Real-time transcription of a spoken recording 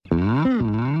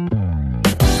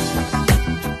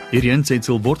Hierdie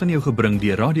aansetsel word aan jou gebring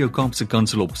deur Radio Kaapse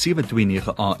Kansel op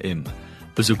 729 AM.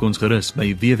 Besoek ons gerus by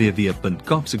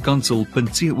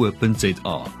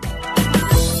www.kapsekansel.co.za.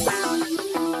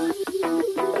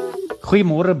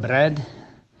 Goeiemôre Brad.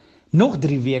 Nog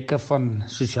 3 weke van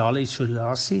sosiale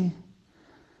isolasie,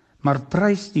 maar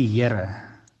prys die Here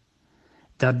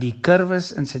dat die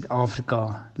kurwes in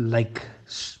Suid-Afrika lyk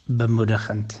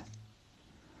bemoedigend.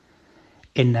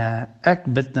 En ek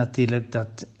bid natuurlik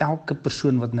dat elke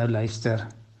persoon wat nou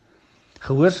luister,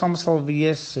 gehoorsaam sal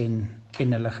wees en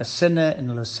hulle gesinne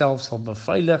en hulle self sal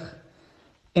beveilig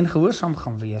en gehoorsaam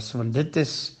gaan wees, want dit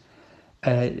is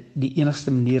die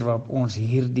enigste manier waarop ons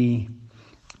hierdie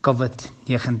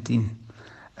COVID-19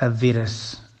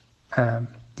 virus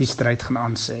die stryd gaan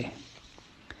aansê.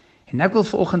 En ek wil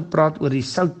vanoggend praat oor die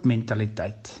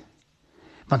soutmentaliteit.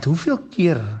 Want hoeveel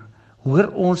keer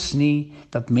hoor ons nie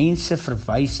dat mense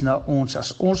verwys na ons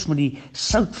as ons moet die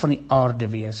sout van die aarde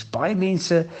wees. Baie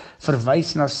mense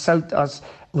verwys na sout as,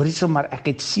 hoor jy so maar, ek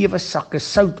het 7 sakke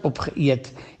sout opgeëet,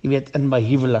 jy weet, in my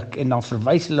huwelik, en dan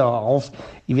verwys hulle half,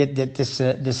 jy weet, dit is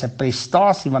 'n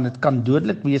prestasie, want dit kan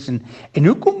dodelik wees, en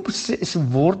hoekom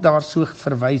word daar so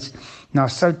verwys na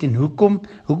sout, en hoekom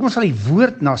sal die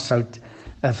woord na sout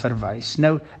verwys?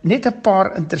 Nou, net 'n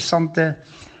paar interessante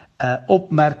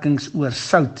opmerkings oor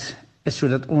sout, is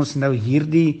sodat ons nou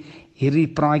hierdie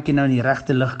praatjie nou in die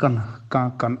regte lig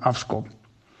kan afskop.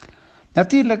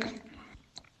 Natuurlik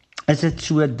is dit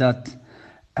so dat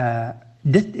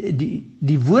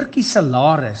die woordjie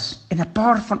salaris, en 'n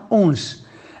paar van ons,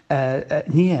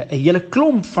 'n hele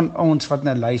klomp van ons wat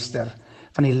nou luister,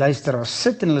 van die luisteraars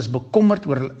sit en hulle is bekommerd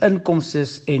oor hulle inkomste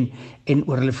en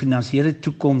oor hulle finansiële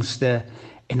toekomste,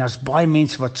 en daar's baie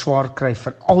mense wat swaar kry,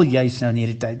 veral juis nou in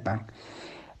hierdie tydperk.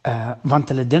 Want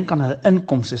hulle dink aan hulle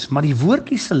inkomste, maar die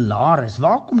woordjie salaris,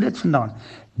 waar kom dit vandaan?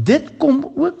 Dit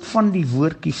kom ook van die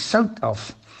woordjie sout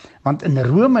af, want in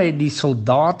Rome het die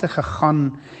soldate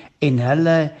gegaan en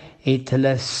hulle het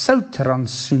hulle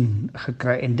soutrantsoen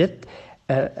gekry, en dit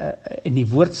en die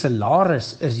woord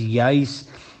salaris is juis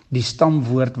die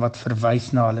stamwoord wat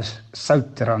verwys na hulle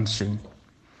soutrantsoen.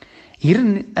 Hier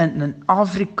in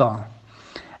Afrika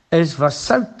was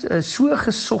sout so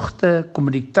gesogte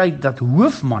kommoditeit dat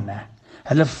hoofmanne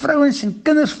hulle vrouens en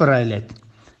kinders verruil het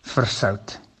vir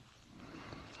sout.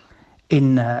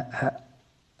 En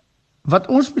wat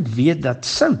ons moet weet, dat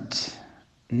sout,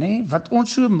 wat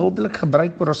ons so mildelik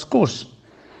gebruik oor ons kos,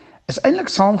 is eintlik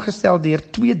saamgestel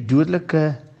deur 2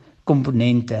 dodelike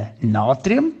komponente,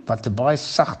 natrium, wat 'n baie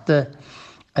sagte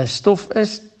stof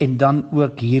is, en dan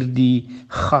ook hierdie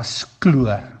gas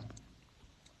chloor.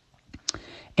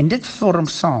 En dit vorm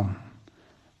saam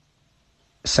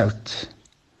sout.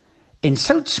 En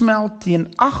sout smelt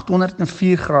teen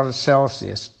 804 grade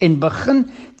Celsius en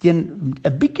begin teen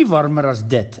 'n bietjie warmer as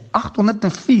dit,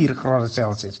 804 grade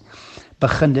Celsius,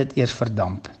 begin dit eers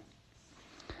verdamp.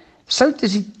 Sout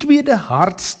is die tweede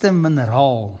hardste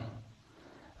mineraal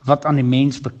wat aan die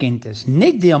mens bekend is.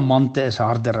 Net diamante is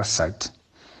harder as sout.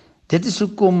 Dit is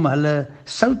hoekom hulle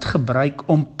sout gebruik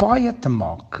om paaie te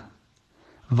maak,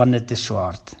 want dit is so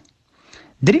hard.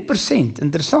 3%,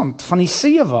 interessant, van die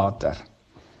seewater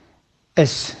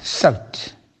is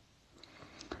sout.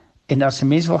 En as 'n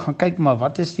mens wil gaan kyk, maar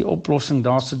wat is die oplossing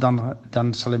daarso,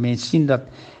 dan sal 'n mens sien dat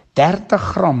 30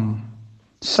 gram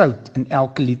sout in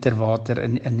elke liter water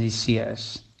in die see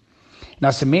is. En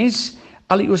as 'n mens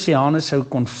al die oseane sou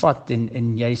kon vat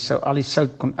en jy sou al die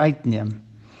sout kon uitneem,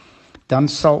 dan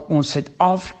sal ons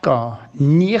Suid-Afrika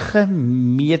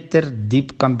 9 meter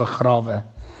diep kan begrawe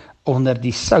onder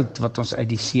die sout wat ons uit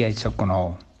die see uit sou kon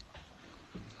haal.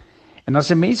 En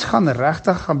as 'n mens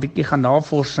regtig 'n bietjie gaan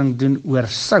navorsing doen oor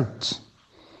sout,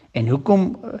 en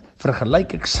hoekom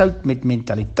vergelyk ek sout met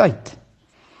mentaliteit,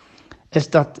 is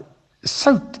dat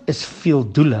sout is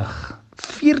veeldoelig,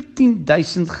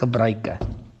 14.000 gebruike.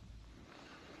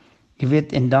 Jy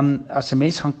weet, en dan as 'n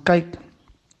mens gaan kyk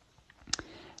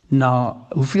na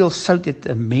hoeveel sout het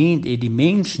die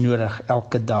mens nodig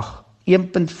elke dag,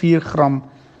 1,4 gram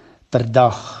per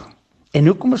dag. En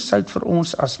hoekom is sout vir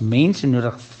ons as mense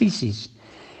nodig fisies?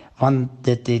 Want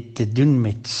dit het te doen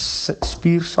met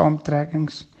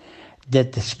spiersaamtrekkings,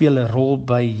 dit speel 'n rol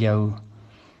by jou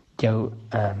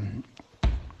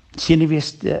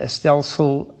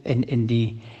senuweestelsel en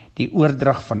die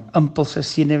oordrag van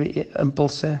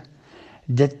senuwe-impulse.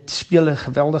 Dit speel 'n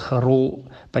geweldige rol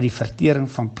by die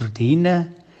vertering van proteïene,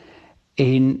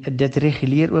 en dit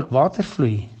reguleer ook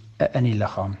watervloei in die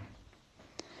liggaam.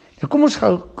 Nou kom ons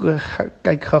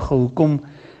kyk gou, hoekom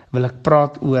wil ek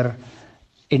praat oor,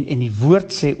 en die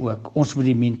woord sê ook, ons moet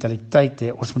die mentaliteit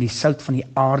hê, ons moet die sout van die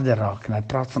aarde raak, en hy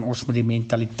praat van ons moet die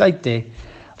mentaliteit hê,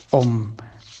 om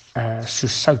so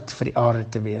sout vir die aarde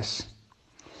te wees.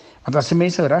 Want as die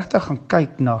mense regtig gaan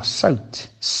kyk na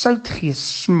sout gee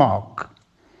smaak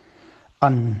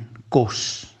aan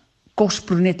kos. Kos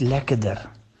proe net lekkerder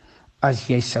as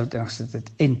jy sout ingesit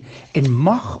het. En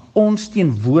mag ons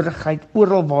teenwoordigheid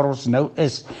oral waar ons nou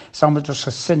is, saam met ons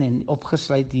gesin en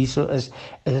opgesluit hierso is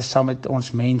saam met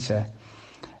ons mense.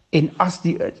 En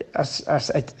as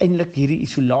uiteindelik hierdie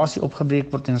isolasie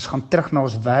opgebreek word en ons gaan terug na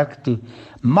ons werk toe,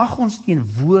 mag ons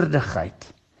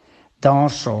teenwoordigheid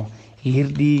daarso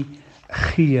hierdie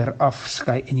geur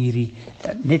afskei en hierdie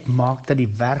net maak dat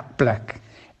die werkplek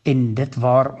en dit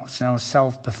waar ons nou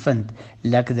onsself bevind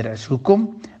lekkerder is.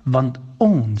 Hoekom? Want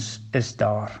ons is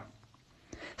daar.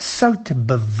 Sout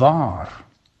bewaar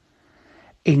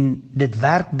en dit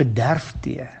werk bederf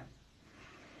tee.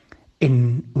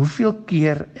 En hoeveel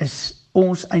keer is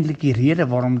ons eintlik die rede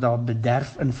waarom daar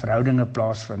bederf in verhoudinge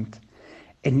plaasvind?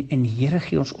 En die Here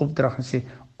gee ons opdrag en sê,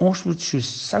 ons moet so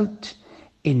sout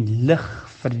en lig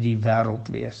vir die wêreld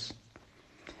wees.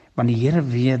 Want die Here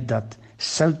weet dat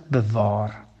sout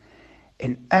bewaar.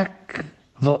 En ek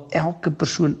wil elke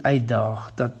persoon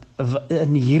uitdaag dat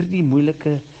in hierdie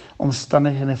moeilike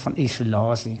omstandighede van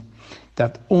isolasie,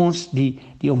 dat ons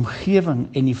die omgewing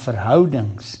en die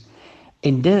verhoudings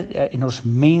en ons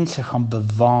mense gaan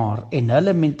bewaar en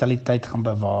hulle mentaliteit gaan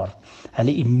bewaar,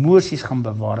 hulle emosies gaan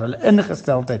bewaar, hulle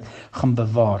ingesteldheid gaan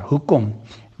bewaar. Hoekom?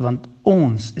 Want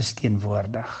ons is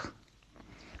teenwoordig.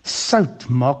 Sout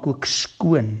maak ook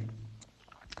skoon.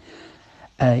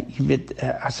 Jy weet,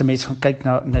 as 'n mens gaan kyk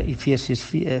na Efesiërs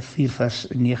 4 vers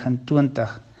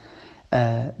 29,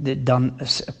 dan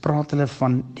praat hulle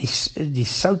van die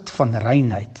sout van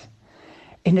reinheid.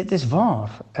 En dit is waar,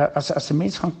 as 'n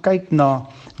mens gaan kyk na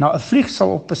 'n vlieg sal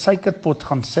op 'n suikerpot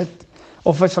gaan sit,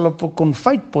 of hy sal op 'n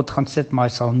konfytpot gaan sit, maar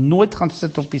hy sal nooit gaan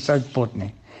sit op die soutpot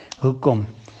nie. Hoekom?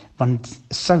 Want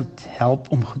sout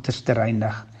help om goeders te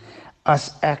reinig.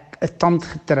 As ek 'n tand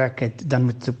getrek het, dan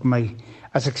moet ek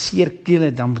as ek seer keel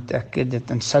het, dan moet ek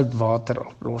dit in soutwater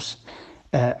oplos.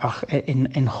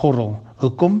 En gorrel.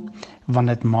 Hoekom? Want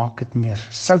dit maak dit meer.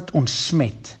 Sout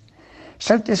ontsmet.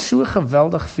 Sout is so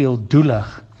geweldig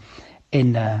veeldoelig.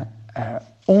 En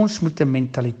ons moet 'n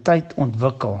mentaliteit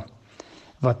ontwikkel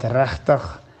wat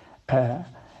regtig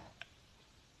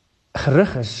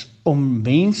gerig is om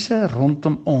mense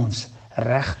rondom ons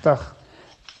regtig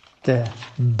te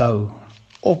bou,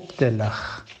 op te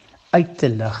lig, uit te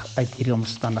lig uit hierdie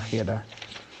omstandighede.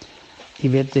 Jy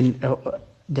weet,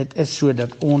 dit is so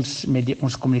dat ons met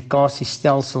ons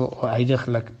kommunikasiestelsel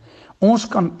huidiglik, ons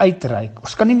kan uitreik,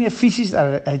 ons kan nie meer fisies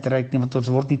uitreik nie, want ons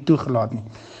word nie toegelaat nie,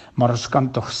 maar ons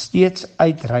kan tog steeds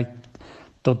uitreik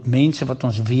tot mense wat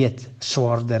ons weet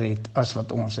swaarder het as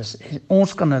wat ons is. En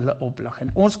ons kan hulle oplig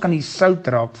en ons kan die sout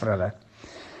raak vir hulle.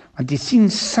 Want jy sien,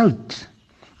 sout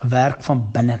werk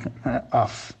van binne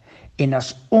af. En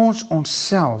as ons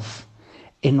onsself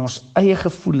en ons eie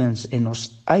gevoelens en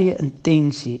ons eie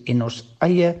intensie en ons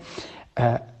eie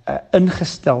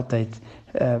ingesteldheid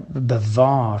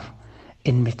bewaar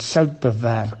en met sout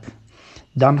bewerk,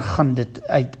 dan gaan dit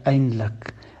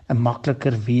uiteindelik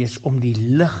makliker wees om die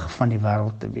lig van die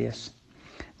wêreld te wees.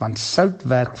 Want sout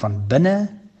werk van binne,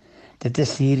 dit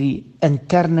is hierdie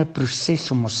interne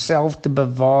proses om onsself te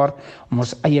bewaar, om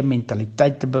ons eie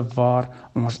mentaliteit te bewaar,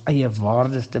 om ons eie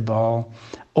waardes te behaal,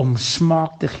 om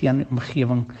smaak te gee aan die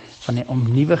omgewing,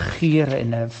 om nuwe geure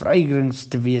en 'n vrygrings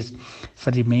te wees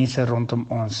vir die mense rondom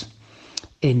ons.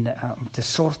 En om te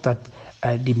sorg dat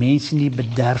die mense nie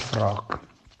bederf raak.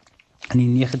 In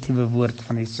die negatiewe woord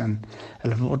van die sin.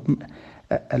 Hulle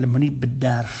moet nie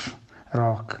bederf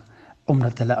raak,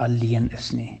 omdat hulle alleen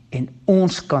is nie. En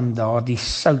ons kan daar die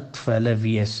sout vir hulle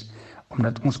wees,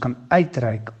 omdat ons kan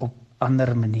uitreik op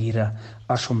ander maniere,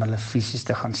 as om hulle fisies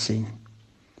te gaan sien.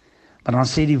 Maar dan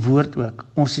sê die woord ook,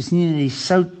 ons is nie die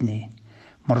sout nie,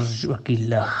 maar ons is ook die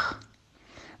lig.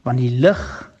 Want die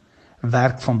lig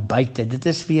werk van buite. Dit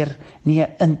is weer nie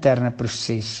 'n interne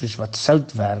proses, soos wat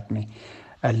sout werk nie.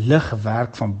 'n lig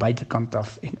werk van buitekant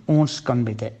af en ons kan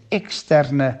met 'n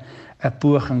eksterne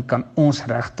poging kan ons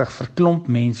regtig vir klomp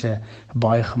mense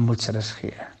baie gemoedsrus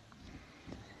gee.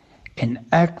 En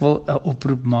ek wil 'n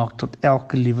oproep maak tot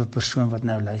elke liewe persoon wat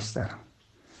nou luister.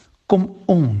 Kom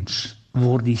ons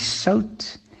word die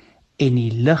sout en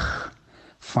die lig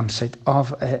van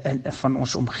van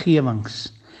ons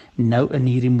omgewings nou in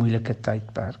hierdie moeilike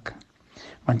tydperk.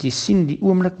 Want jy sien, die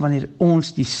oomblik wanneer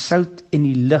ons die sout en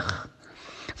die lig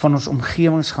van ons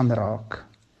omgewings gaan raak,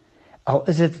 al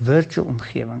is dit virtual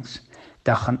omgewings,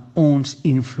 dan gaan ons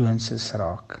influencers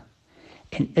raak.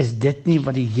 En is dit nie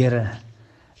wat die Here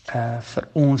vir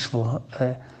ons wil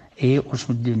hê ons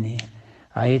moet doen nie?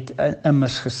 Hy het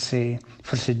immers gesê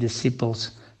vir sy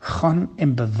disippels, gaan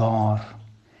en bewaar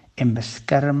en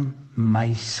beskerm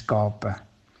my skape.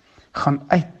 Gaan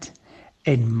uit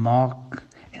en maak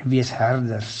en wees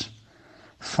herders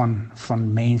van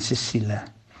mense siele.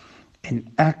 En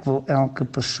ek wil elke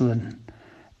persoon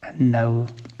nou,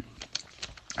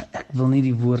 ek wil nie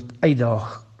die woord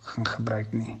uitdaag gaan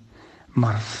gebruik nie,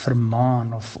 maar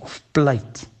vermaan of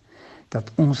pleit,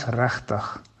 dat ons regtig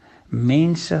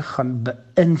mense gaan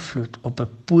beïnvloed op 'n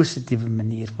positiewe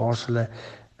manier, waar hulle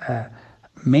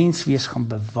menswees gaan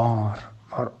bewaar,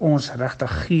 waar ons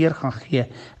regtig geur gaan gee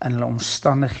in hulle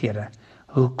omstandighede.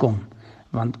 Hoekom?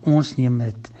 Want ons neem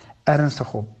dit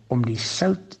ernstig op om die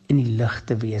sout en die lig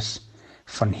te wees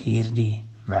van hierdie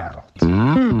wêreld.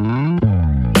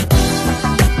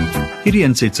 Hierdie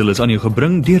aansetsel is aan jou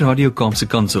gebring deur Radio Kaapse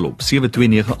Kansel op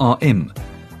 729 AM.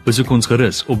 Besoek ons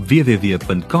gerus op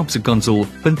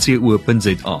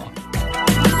www.kaapsekansel.co.za.